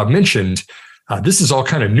Christoph mentioned, this is all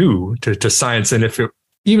kind of new to science. And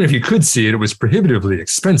even if you could see it, it was prohibitively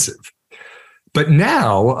expensive. But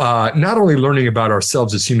now, not only learning about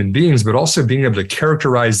ourselves as human beings, but also being able to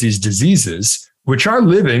characterize these diseases, which are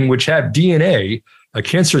living, which have DNA. A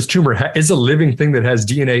cancerous tumor is a living thing that has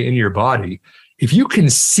DNA in your body. If you can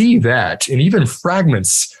see that, and even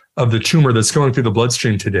fragments of the tumor that's going through the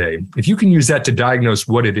bloodstream today, if you can use that to diagnose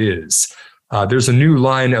what it is, there's a new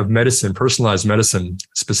line of medicine, personalized medicine,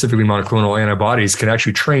 specifically monoclonal antibodies, can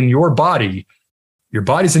actually train your body's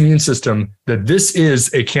immune system that this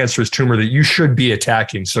is a cancerous tumor that you should be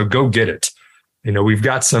attacking. So go get it. We've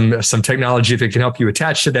got some technology that can help you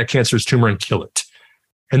attach to that cancerous tumor and kill it.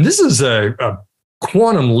 And this is a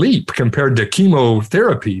quantum leap compared to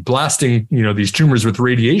chemotherapy, blasting, these tumors with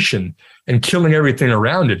radiation and killing everything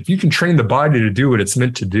around it. If you can train the body to do what it's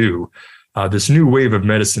meant to do, this new wave of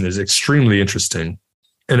medicine is extremely interesting.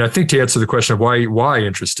 And I think to answer the question of why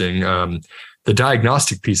interesting, the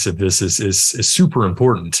diagnostic piece of this is super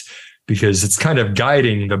important because it's kind of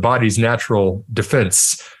guiding the body's natural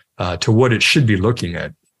defense to what it should be looking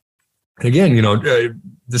at. And again,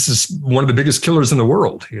 this is one of the biggest killers in the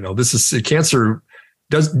world. This is cancer.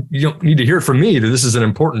 You don't need to hear from me that this is an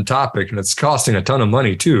important topic, and it's costing a ton of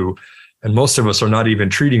money too. And most of us are not even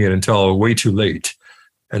treating it until way too late.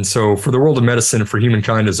 And so for the world of medicine, for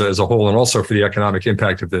humankind as a whole, and also for the economic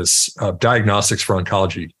impact of this, diagnostics for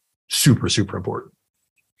oncology, super, super important.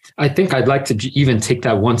 I think I'd like to even take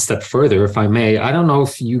that one step further, if I may. I don't know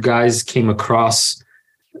if you guys came across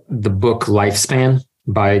the book Lifespan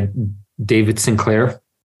by David Sinclair.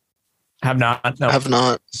 Have not. No. Have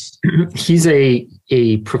not. He's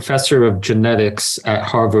a professor of genetics at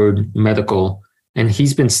Harvard Medical, and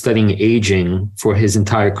he's been studying aging for his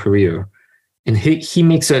entire career. And he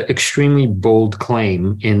makes an extremely bold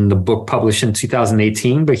claim in the book published in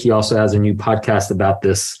 2018, but he also has a new podcast about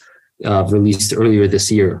this released earlier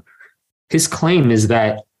this year. His claim is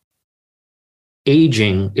that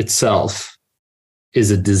aging itself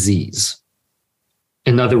is a disease.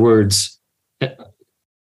 In other words,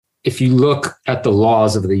 if you look at the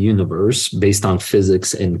laws of the universe based on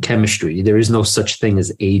physics and chemistry, there is no such thing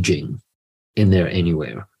as aging in there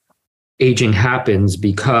anywhere. Aging happens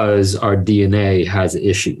because our DNA has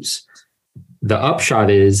issues. The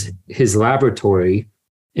upshot is his laboratory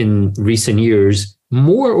in recent years,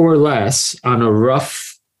 more or less on a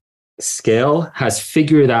rough scale, has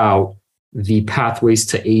figured out the pathways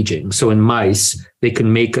to aging. So in mice, they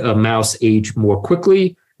can make a mouse age more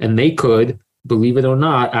quickly, and they could, believe it or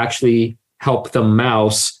not, actually help the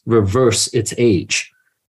mouse reverse its age.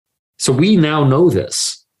 So we now know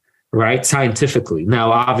this, right? Scientifically.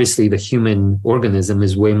 Now, obviously, the human organism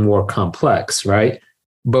is way more complex, right?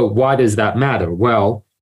 But why does that matter? Well,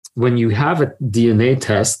 when you have a DNA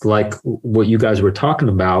test like what you guys were talking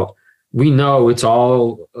about, we know it's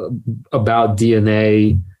all about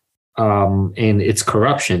DNA and its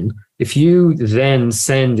corruption. If you then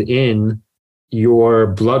send in your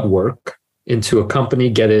blood work into a company,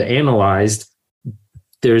 get it analyzed,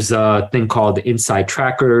 there's a thing called the Inside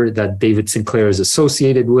Tracker that David Sinclair is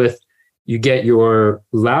associated with. You get your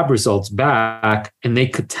lab results back, and they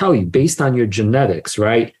could tell you based on your genetics,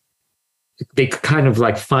 right? They could kind of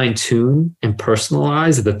like fine tune and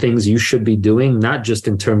personalize the things you should be doing, not just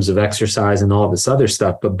in terms of exercise and all this other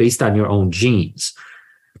stuff, but based on your own genes.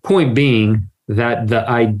 Point being that the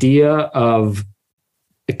idea of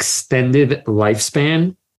extended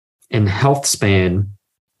lifespan and health span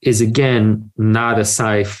is, again, not a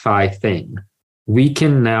sci-fi thing. We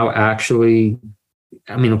can now actually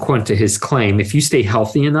according to his claim, if you stay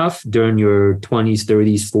healthy enough during your 20s,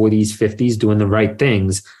 30s, 40s, 50s, doing the right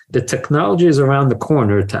things, the technology is around the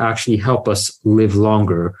corner to actually help us live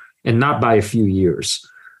longer, and not by a few years.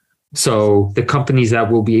 So the companies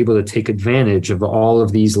that will be able to take advantage of all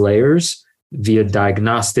of these layers via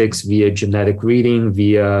diagnostics, via genetic reading,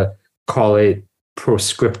 via, call it,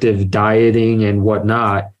 prescriptive dieting and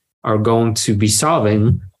whatnot, are going to be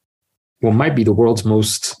solving what might be the world's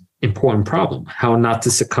most important problem: how not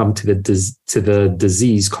to succumb to the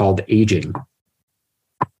disease called aging.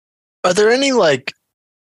 Are there any, like,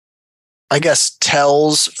 I guess,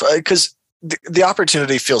 tells? Because the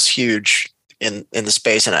opportunity feels huge in the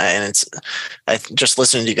space, and I just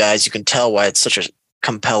listening to you guys, you can tell why it's such a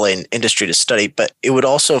compelling industry to study. But it would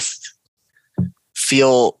also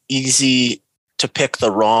feel easy to pick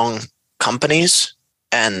the wrong companies.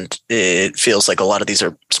 And it feels like a lot of these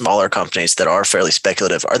are smaller companies that are fairly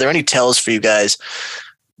speculative. Are there any tells for you guys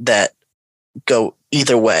that go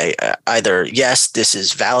either way? Either, yes, this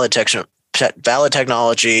is valid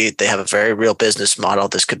technology, they have a very real business model,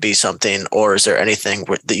 this could be something, or is there anything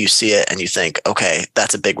that you see it and you think, okay,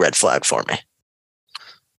 that's a big red flag for me?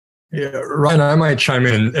 Yeah, Ryan, I might chime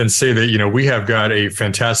in and say that, we have got a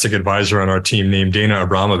fantastic advisor on our team named Dana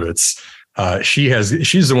Abramovitz.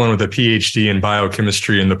 She's the one with a PhD in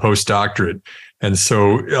biochemistry and the postdoctorate. And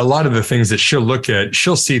so a lot of the things that she'll look at,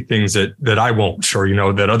 she'll see things that I won't, or,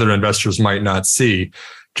 that other investors might not see,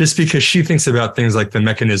 just because she thinks about things like the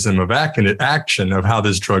mechanism of action of how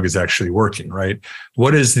this drug is actually working, right?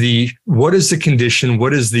 What is the condition?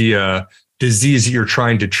 What is the disease that you're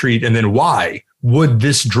trying to treat? And then why would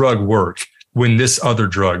this drug work when this other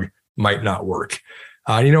drug might not work?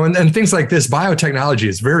 And things like this. Biotechnology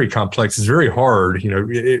is very complex. It's very hard.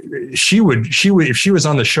 She would, if she was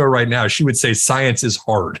on the show right now, she would say science is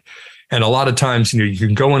hard. And a lot of times, you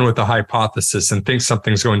can go in with a hypothesis and think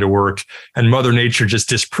something's going to work, and Mother Nature just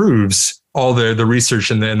disproves all the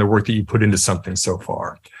research and the work that you put into something so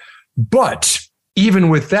far. But even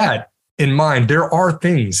with that in mind, there are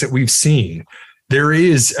things that we've seen. There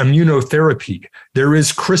is immunotherapy, there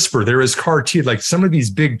is CRISPR, there is CAR T, like some of these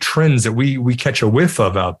big trends that we catch a whiff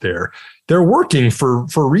of out there. They're working for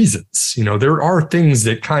reasons. There are things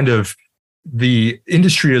that kind of the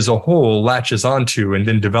industry as a whole latches onto and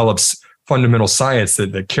then develops fundamental science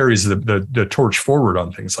that carries the torch forward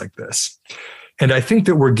on things like this. And I think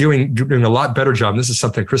that we're doing a lot better job, and this is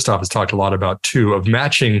something Christoph has talked a lot about too, of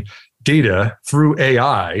matching data through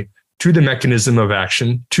AI to the mechanism of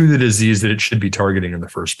action, to the disease that it should be targeting in the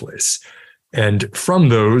first place. And from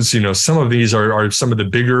those, some of these are some of the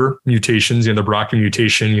bigger mutations, the BRCA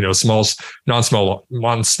mutation,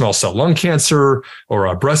 non-small cell lung cancer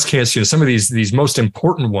or breast cancer. Some of these most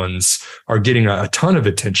important ones are getting a ton of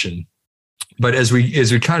attention. But as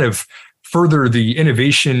we kind of further the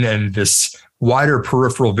innovation and this wider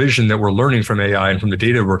peripheral vision that we're learning from AI and from the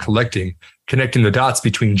data we're collecting, connecting the dots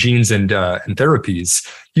between genes and therapies,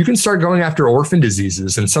 you can start going after orphan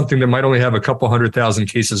diseases and something that might only have a couple 100,000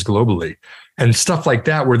 cases globally, and stuff like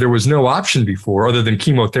that, where there was no option before other than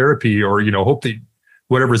chemotherapy or, hope that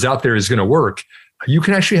whatever's out there is going to work. You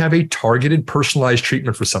can actually have a targeted, personalized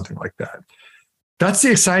treatment for something like that. That's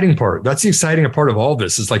the exciting part. That's the exciting part of all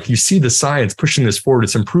this, is like you see the science pushing this forward.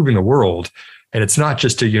 It's improving the world. And it's not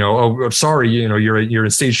just you're in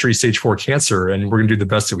stage 3, stage 4 cancer, and we're going to do the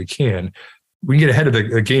best that we can. We can get ahead of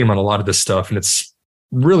the game on a lot of this stuff, and it's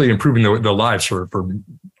really improving the lives for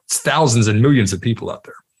thousands and millions of people out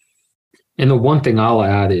there. And the one thing I'll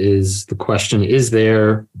add is the question: is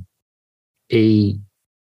there a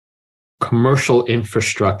commercial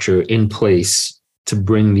infrastructure in place to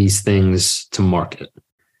bring these things to market?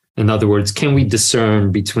 In other words, can we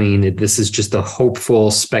discern between this is just a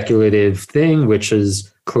hopeful, speculative thing, which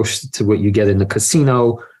is close to what you get in the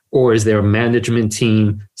casino, or is there a management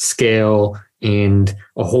team, scale, and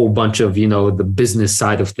a whole bunch of, the business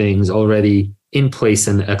side of things already in place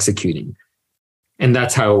and executing? And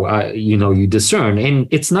that's how, you discern. And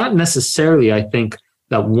it's not necessarily, I think,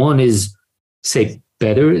 that one is, say,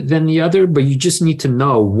 better than the other, but you just need to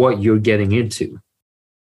know what you're getting into.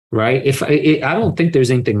 Right? I don't think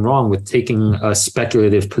there's anything wrong with taking a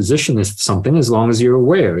speculative position as something, as long as you're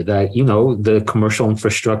aware that, the commercial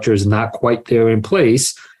infrastructure is not quite there in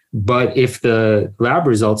place. But if the lab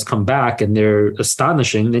results come back and they're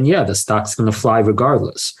astonishing, then the stock's going to fly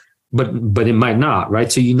regardless. But it might not,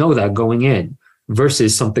 right? So that going in,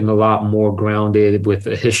 versus something a lot more grounded with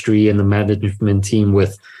a history and the management team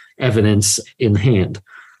with evidence in hand.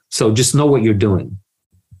 So just know what you're doing.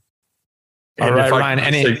 All right,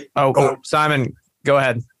 Ryan. Simon, go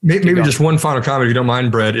ahead. Maybe just one final comment, if you don't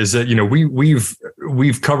mind, Brett, is that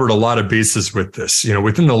we've covered a lot of bases with this.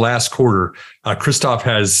 Within the last quarter, Christoph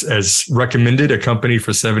has recommended a company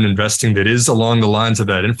for Seven Investing that is along the lines of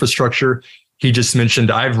that infrastructure. He just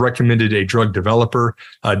mentioned, I've recommended a drug developer.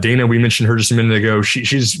 Dana, we mentioned her just a minute ago.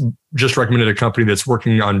 She's just recommended a company that's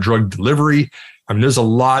working on drug delivery. I mean, there's a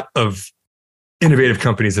lot of innovative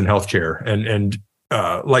companies in healthcare. And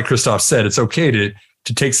like Christoph said, it's okay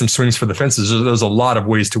to take some swings for the fences. There's a lot of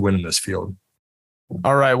ways to win in this field.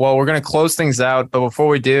 All right. Well, we're going to close things out. But before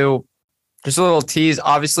we do, just a little tease.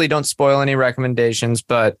 Obviously, don't spoil any recommendations.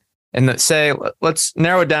 But let's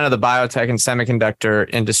narrow it down to the biotech and semiconductor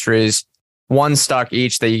industries. One stock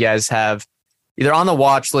each that you guys have either on the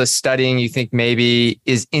watch list studying you think maybe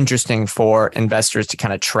is interesting for investors to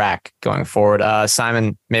kind of track going forward.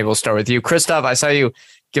 Simon, maybe we'll start with you. Christoph, I saw you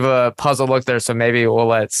give a puzzle look there, so maybe we'll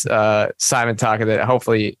let Simon talk a bit.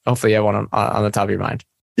 Hopefully you have one on the top of your mind.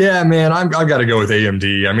 Yeah, man, I've got to go with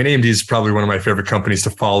AMD. I mean, AMD is probably one of my favorite companies to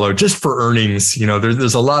follow just for earnings.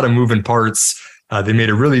 There's a lot of moving parts. They made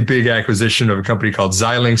a really big acquisition of a company called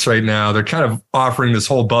Xilinx right now. They're kind of offering this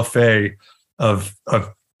whole buffet of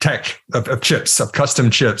tech, of chips, of custom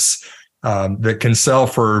chips that can sell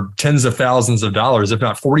for tens of thousands of dollars, if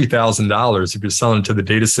not $40,000 if you're selling to the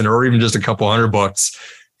data center, or even just a couple $100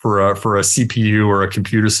 for a CPU or a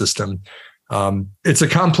computer system. It's a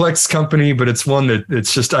complex company, but it's one that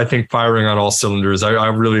it's just, I think, firing on all cylinders. I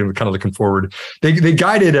really am kind of looking forward. They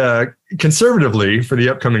guided conservatively for the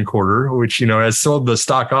upcoming quarter, which, has sold the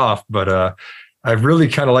stock off, but I really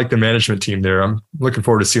kind of like the management team there. I'm looking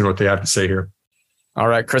forward to seeing what they have to say here. All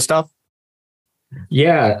right, Christoph?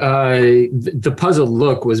 Yeah, the puzzle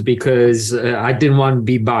look was because I didn't want to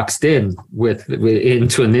be boxed in with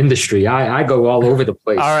into an industry. I go all over the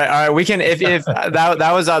place. All right. We can if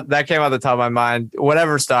that came out the top of my mind.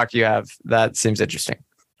 Whatever stock you have, that seems interesting.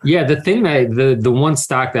 Yeah, the thing that the one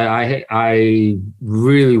stock that I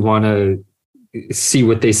really want to see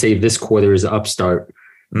what they say this quarter is Upstart,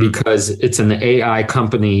 because it's an AI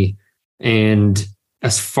company, and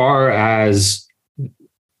as far as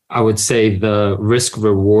I would say the risk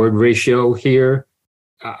reward ratio here,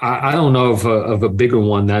 I don't know of a bigger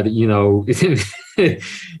one that,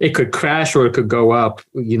 it could crash or it could go up,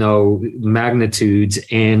 magnitudes.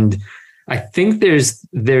 And I think there's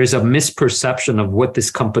a misperception of what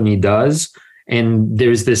this company does. And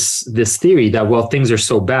there's this theory that, well, things are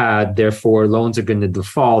so bad, therefore loans are going to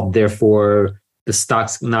default, therefore the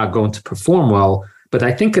stock's not going to perform well. But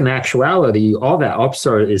I think in actuality, all that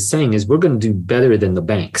Upstart is saying is we're going to do better than the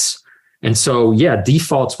banks. And so, yeah,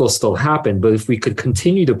 defaults will still happen. But if we could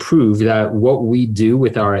continue to prove that what we do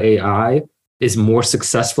with our AI is more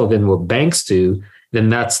successful than what banks do, then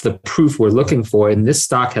that's the proof we're looking for. And this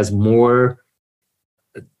stock has more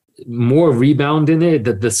rebound in it,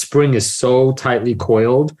 that the spring is so tightly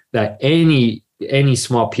coiled that any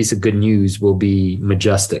small piece of good news will be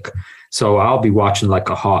majestic. So I'll be watching like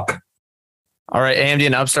a hawk. All right, AMD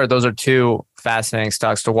and Upstart, those are two fascinating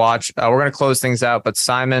stocks to watch. We're going to close things out, but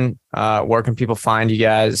Simon, where can people find you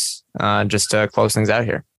guys just to close things out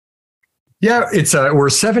here? Yeah, it's we're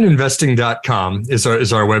 7investing.com is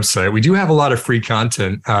our website. We do have a lot of free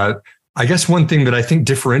content. I guess one thing that I think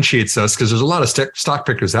differentiates us, because there's a lot of stock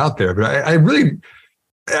pickers out there, but I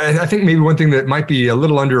think maybe one thing that might be a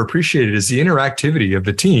little underappreciated is the interactivity of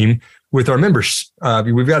the team with our members.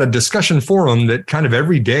 We've got a discussion forum that kind of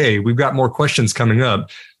every day we've got more questions coming up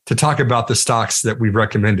to talk about the stocks that we've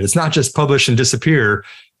recommended. It's not just publish and disappear.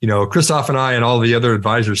 Christoph and I and all the other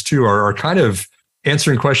advisors too are kind of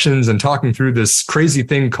answering questions and talking through this crazy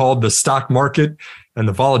thing called the stock market and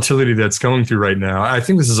the volatility that's going through right now. I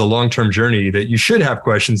think this is a long-term journey that you should have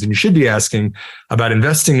questions and you should be asking about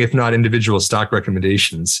investing, if not individual stock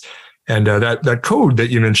recommendations. And that code that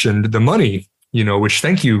you mentioned, the money, which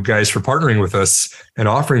thank you guys for partnering with us and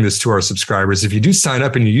offering this to our subscribers. If you do sign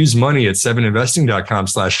up and you use money at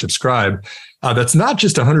 7investing.com/subscribe, that's not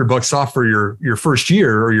just $100 off for your first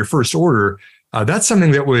year or your first order. That's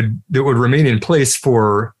something that would remain in place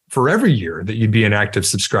for every year that you'd be an active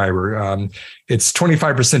subscriber. It's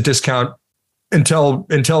 25% discount until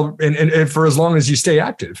for as long as you stay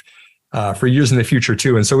active, for years in the future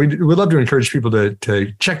too. And so we'd love to encourage people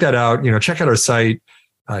to check that out. Check out our site.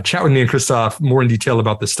 Chat with me and Christoph more in detail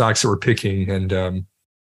about the stocks that we're picking. And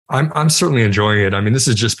I'm certainly enjoying it. I mean, this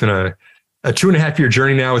has just been a 2.5-year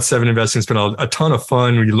journey now with Seven Investing. It's been a ton of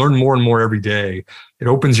fun. You learn more and more every day. It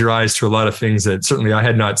opens your eyes to a lot of things that certainly I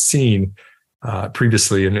had not seen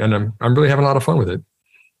previously. And I'm really having a lot of fun with it.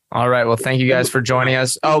 All right. Well, thank you guys for joining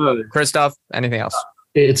us. Oh, Christoph, anything else?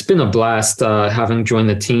 It's been a blast having joined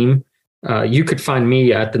the team. You could find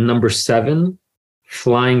me at the number 7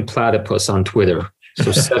 Flying Platypus on Twitter.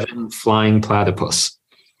 So 7 flying platypus.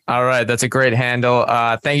 All right. That's a great handle.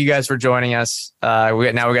 Thank you guys for joining us. Now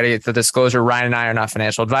we got to get the disclosure. Ryan and I are not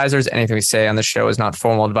financial advisors. Anything we say on the show is not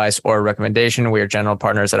formal advice or recommendation. We are general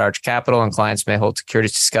partners at Arch Capital, and clients may hold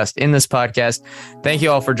securities discussed in this podcast. Thank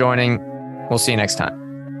you all for joining. We'll see you next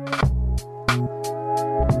time.